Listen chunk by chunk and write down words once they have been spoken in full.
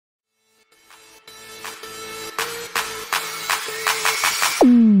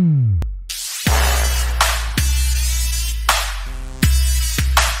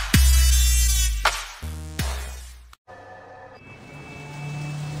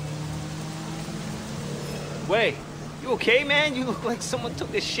way. You okay, man? You look like someone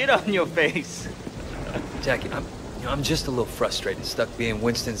took the shit on your face. Jackie, I'm just a little frustrated, stuck being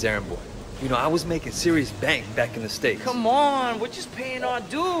Winston's errand boy. You know, I was making serious bank back in the States. Come on, we're just paying our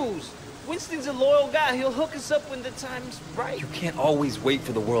dues. Winston's a loyal guy. He'll hook us up when the time's right. You can't always wait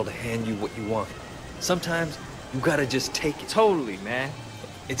for the world to hand you what you want. Sometimes, you gotta just take it. Totally, man.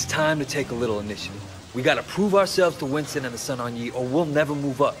 It's time to take a little initiative. We gotta prove ourselves to Winston and the Sun On Yee, or we'll never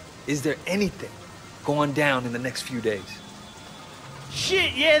move up. Is there anything going down in the next few days?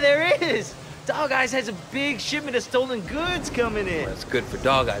 Shit, yeah, there is. Dogeyes has a big shipment of stolen goods coming in. Well, that's good for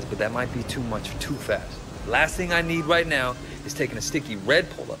Dogeyes, but that might be too much too fast. The last thing I need right now is taking a sticky red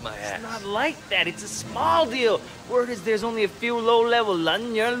pole up my ass. It's not like that. It's a small deal. Word is there's only a few low-level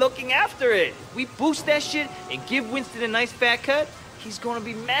Londoners looking after it. If we boost that shit and give Winston a nice fat cut, he's gonna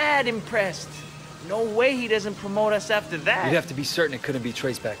be mad impressed. No way he doesn't promote us after that. You'd have to be certain it couldn't be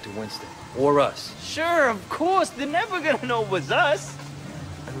traced back to Winston. Or us. Sure, of course. They're never gonna know it was us.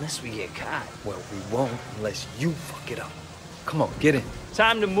 Unless we get caught. Well, we won't unless you fuck it up. Come on, get in.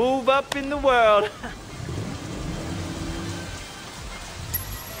 Time to move up in the world.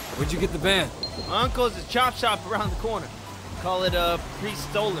 Where'd you get the van? My uncle's a chop shop around the corner. Call it a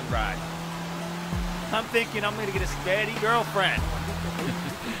pre-stolen ride. I'm thinking I'm gonna get a steady girlfriend.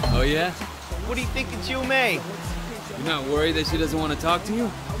 Oh, yeah? What do you think it's you, May? You're not worried that she doesn't want to talk to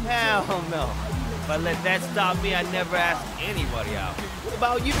you? Hell no. If I let that stop me, I'd never ask anybody out. What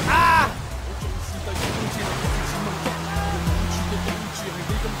about you? Ah!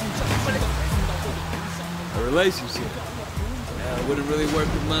 A relationship. It wouldn't really work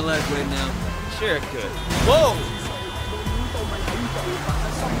with my life right now. Sure it could. Whoa!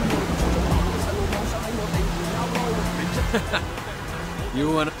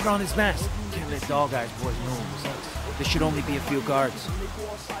 You wanna... Put on his mask. Can't let Dogeyes boys know it was us. There should only be a few guards.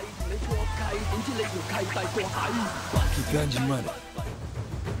 Keep guns and running.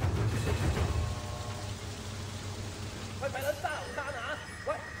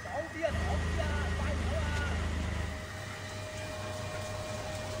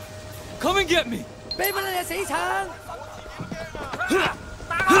 Come and get me!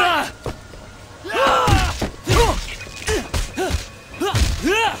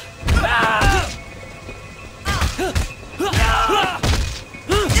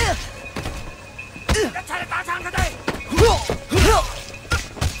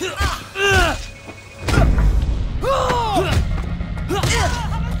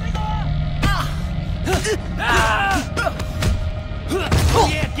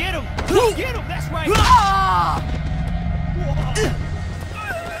 Yeah, get him! Get him, that's right!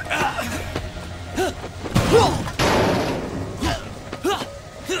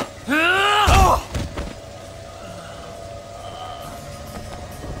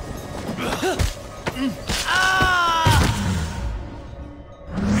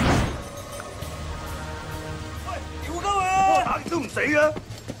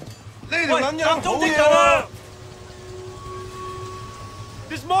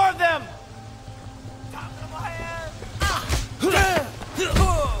 There's more of them!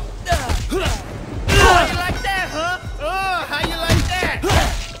 How you like that, huh? Oh, how you like that?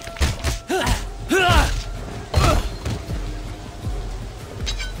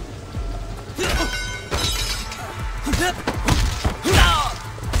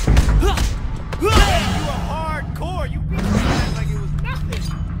 You are hardcore. You beat us like it was nothing.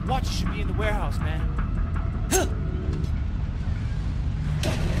 Watch, you should be in the warehouse, man.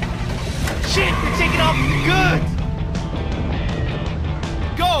 Shit, they're taking off the goods!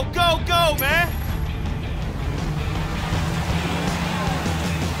 Go, go, go, man!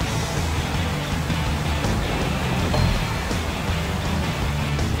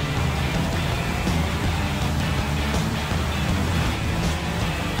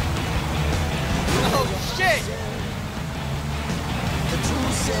 Oh, shit!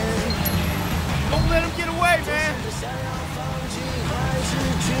 Don't let him get away, man!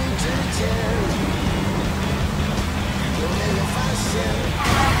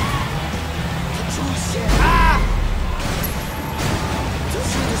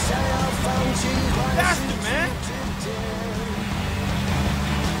 Faster, man!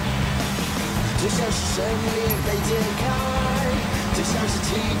 就像是生命被解开，就像是奇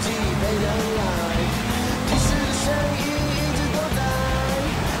迹被等来，提示的声音一直都在，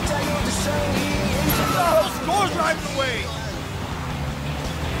加油的声音一直都在。Score's driving away!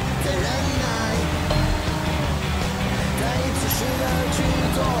 在忍耐，再一次试着去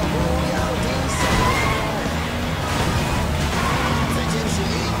做，不要停下来，再坚持一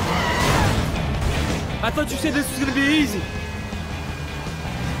点。 I thought you said this was gonna be easy.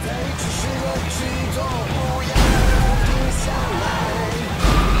 再一次试着去做，不要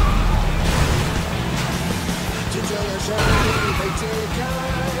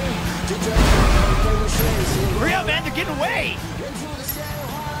Hurry up, man, they're getting away!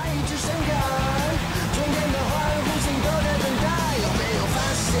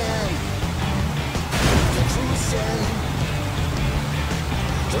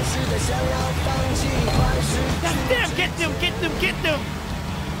 God damn, get them, get them, get them!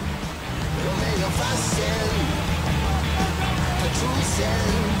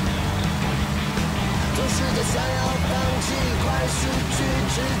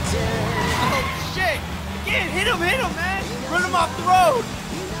 Oh shit! Again, hit him, man! Run him off the road!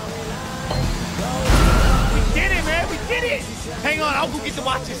 We did it, man, we did it! Hang on, I'll go get the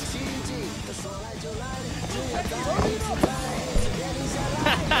watches.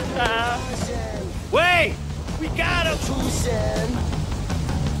 Wait! We got him!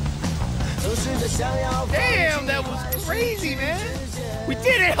 Damn, that was crazy, man! We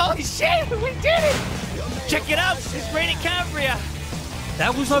did it! Holy shit! We did it! Check it out! It's raining Cambria!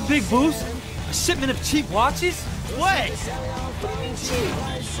 That was our big boost? A shipment of cheap watches? What? What do you mean cheap?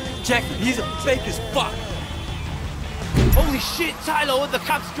 Jack, he's a fake as fuck. Holy shit, Tylo, the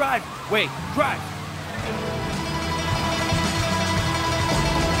cops drive! Wait, drive!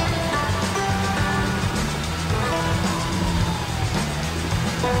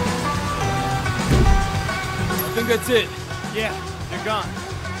 I think that's it. Yeah, they're gone.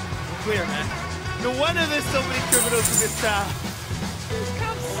 We're clear, man. No wonder there's so many criminals in this town. These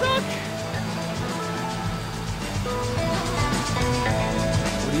cops suck!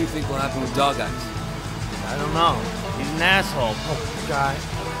 What do you think will happen with Dogeyes? I don't know. He's an asshole, guy.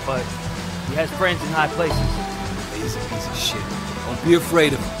 But he has friends in high places. He's a piece of shit. Don't be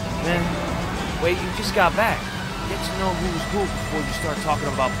afraid of him. Man, wait, you just got back. Get to know who's who before you start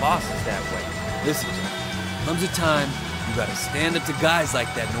talking about bosses that way. Listen, Jack. Comes a time you gotta stand up to guys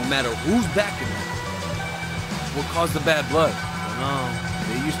like that no matter who's backing them. What caused the bad blood? I don't know.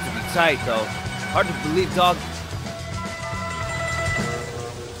 They used to be tight, though. Hard to believe, dog.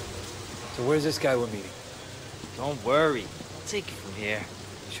 So where's this guy we're meeting? Don't worry. I'll take it from here.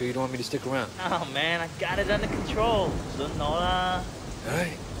 You sure you don't want me to stick around? Oh, man, I got it under control. Sonora. All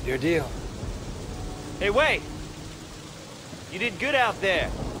right, your deal. Hey, wait! You did good out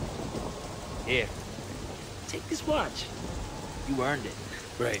there. Here. Take this watch. You earned it.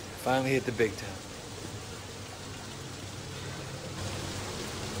 Great, finally hit the big town.